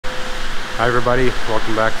Hi everybody,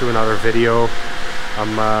 welcome back to another video. I'm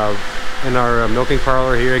in our milking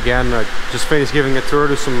parlor here again. I just finished giving a tour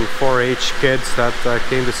to some 4-H kids that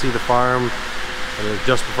came to see the farm. And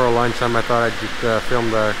just before lunchtime I thought I'd film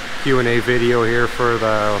the Q&A video here for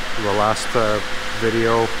the last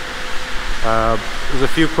video. There's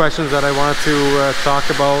a few questions that I wanted to talk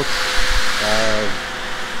about.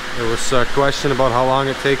 There was a question about how long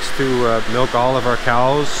it takes to milk all of our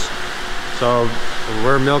cows. So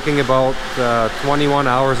we're milking about 21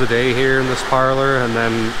 hours a day here in this parlor, and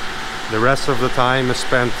then the rest of the time is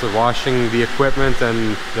spent washing the equipment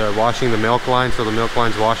and washing the milk line. So the milk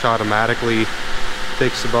lines wash automatically.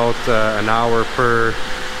 Takes about an hour per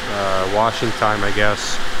washing time, I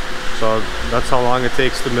guess. So that's how long it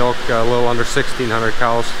takes to milk a little under 1,600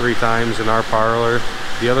 cows 3 times in our parlor.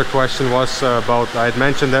 The other question was about, I had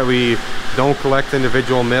mentioned that we don't collect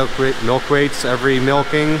individual milk weights every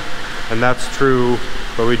milking. And that's true,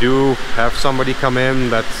 but we do have somebody come in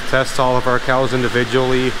that tests all of our cows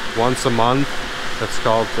individually once a month. That's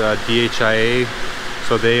called DHIA.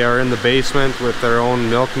 So they are in the basement with their own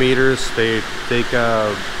milk meters. They take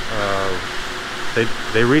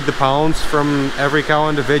they read the pounds from every cow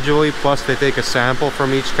individually, plus they take a sample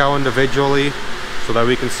from each cow individually, so that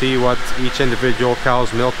we can see what each individual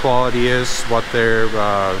cow's milk quality is, what their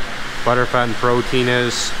butter, fat, and protein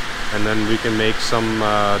is. And then we can make some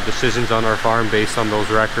decisions on our farm based on those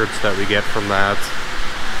records that we get from that.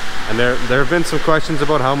 And there have been some questions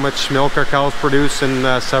about how much milk our cows produce in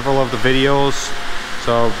several of the videos.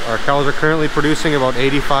 So our cows are currently producing about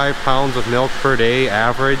 85 pounds of milk per day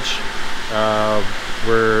average.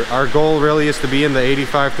 Our goal really is to be in the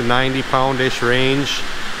 85 to 90 pound-ish range,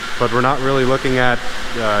 but we're not really looking at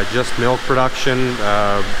just milk production.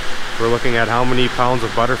 We're looking at how many pounds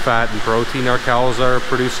of butter, fat, and protein our cows are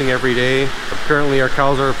producing every day. Currently our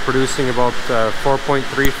cows are producing about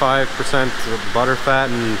 4.35% butter fat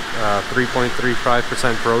and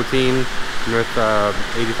 3.35% protein. And with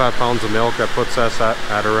 85 pounds of milk, that puts us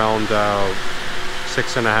at around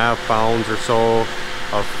 6.5 pounds or so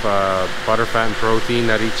of butter, fat, and protein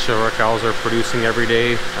that each of our cows are producing every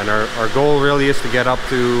day. And our goal really is to get up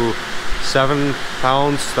to 7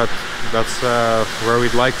 pounds. That's where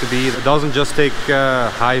we'd like to be. It doesn't just take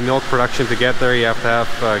high milk production to get there. You have to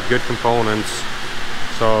have good components.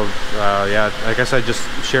 So yeah, I guess I just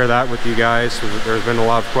share that with you guys. There's been a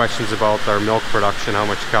lot of questions about our milk production, how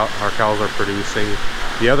much our cows are producing.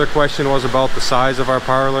 The other question was about the size of our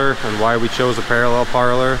parlor and why we chose a parallel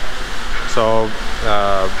parlor. So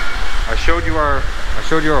I showed you our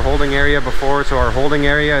holding area before. So our holding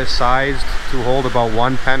area is sized to hold about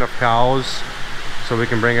 1 pen of cows. So we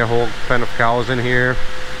can bring a whole pen of cows in here.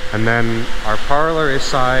 And then our parlor is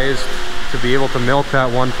sized to be able to milk that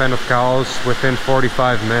 1 pen of cows within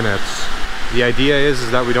 45 minutes. The idea is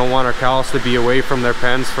that we don't want our cows to be away from their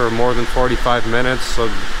pens for more than 45 minutes. So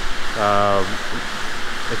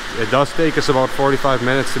it does take us about 45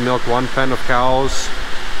 minutes to milk 1 pen of cows.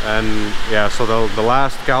 And yeah, so the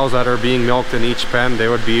last cows that are being milked in each pen, they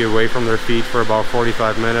would be away from their feed for about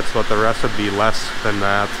 45 minutes, but the rest would be less than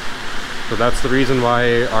that. So that's the reason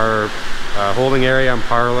why our holding area and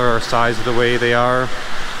parlor are sized the way they are.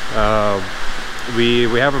 We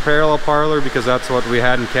have a parallel parlor because that's what we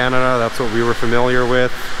had in Canada. That's what we were familiar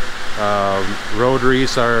with.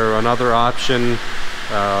 Rotaries are another option.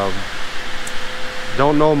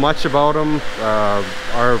 Don't know much about them.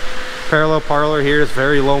 Our parallel parlor here is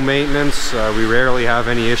very low maintenance. We rarely have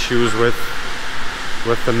any issues with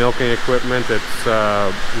the milking equipment.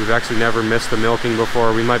 We've actually never missed a milking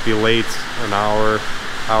before. We might be late an hour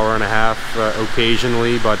and a half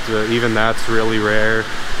occasionally, but even that's really rare.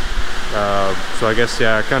 So I guess,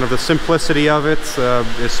 yeah, kind of the simplicity of it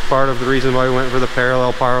is part of the reason why we went for the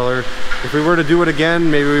parallel parlor. If we were to do it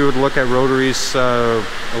again, maybe we would look at rotaries a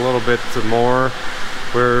little bit more.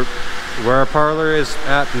 Where our parlor is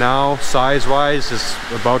at now, size-wise, is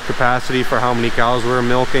about capacity for how many cows we're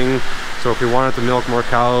milking. So if we wanted to milk more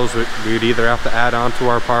cows, we'd either have to add on to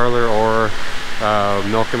our parlor or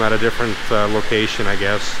milk them at a different location, I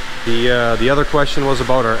guess. The other question was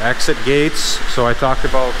about our exit gates. So I talked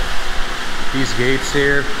about these gates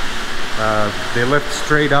here. They lift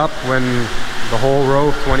straight up when the whole row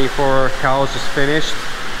of 24 cows is finished,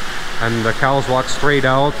 and the cows walk straight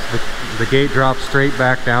out. The gate drops straight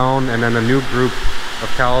back down, and then a new group of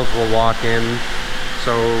cows will walk in.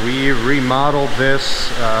 So we remodeled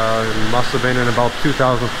this, it must have been in about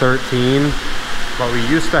 2013. But we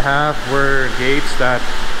used to have gates that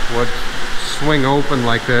would swing open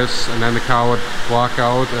like this, and then the cow would walk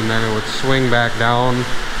out, and then it would swing back down,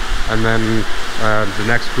 and then the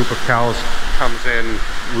next group of cows comes in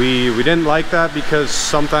we didn't like that because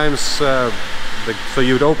sometimes so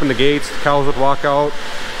you would open the gates, the cows would walk out,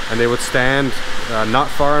 and they would stand not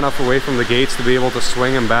far enough away from the gates to be able to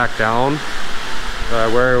swing them back down.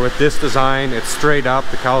 Where with this design, it's straight up,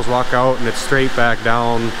 the cows walk out and it's straight back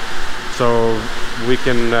down, so we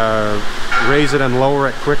can raise it and lower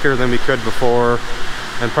it quicker than we could before.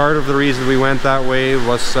 And part of the reason we went that way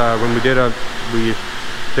was when we did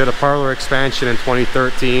a parlor expansion in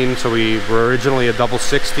 2013. So we were originally a double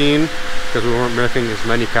 16 because we weren't milking as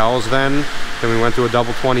many cows then. Then we went to a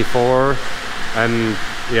double 24, and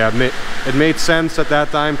yeah, it made sense at that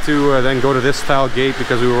time to then go to this style gate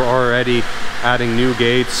because we were already adding new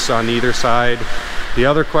gates on either side. The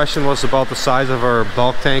other question was about the size of our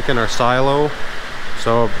bulk tank and our silo.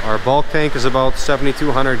 So our bulk tank is about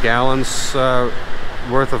 7,200 gallons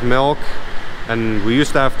worth of milk, and we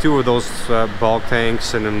used to have 2 of those bulk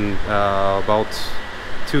tanks, and then about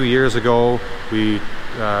 2 years ago we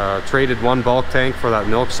traded 1 bulk tank for that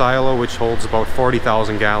milk silo, which holds about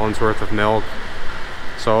 40,000 gallons worth of milk.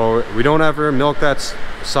 So we don't ever milk that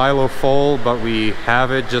silo full, but we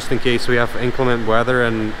have it just in case we have inclement weather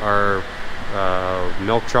and our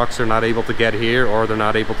milk trucks are not able to get here, or they're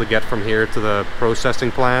not able to get from here to the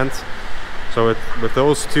processing plant. So with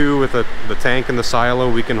those 2, with the tank and the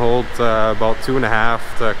silo, we can hold about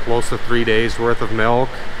 2.5 to close to 3 days worth of milk,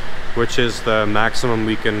 which is the maximum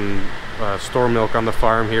we can store milk on the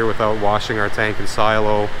farm here without washing our tank and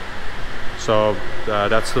silo. So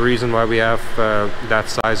that's the reason why we have that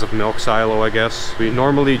size of milk silo, I guess. We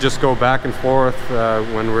normally just go back and forth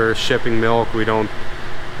when we're shipping milk. We don't,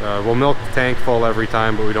 we'll milk the tank full every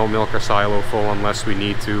time, but we don't milk our silo full unless we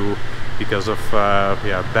need to because of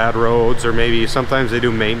yeah, bad roads, or maybe sometimes they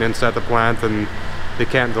do maintenance at the plant and they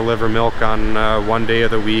can't deliver milk on one day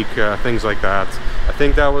of the week, things like that. I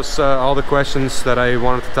think that was all the questions that I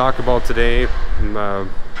wanted to talk about today.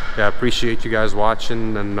 Yeah, I appreciate you guys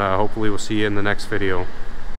watching, and hopefully we'll see you in the next video.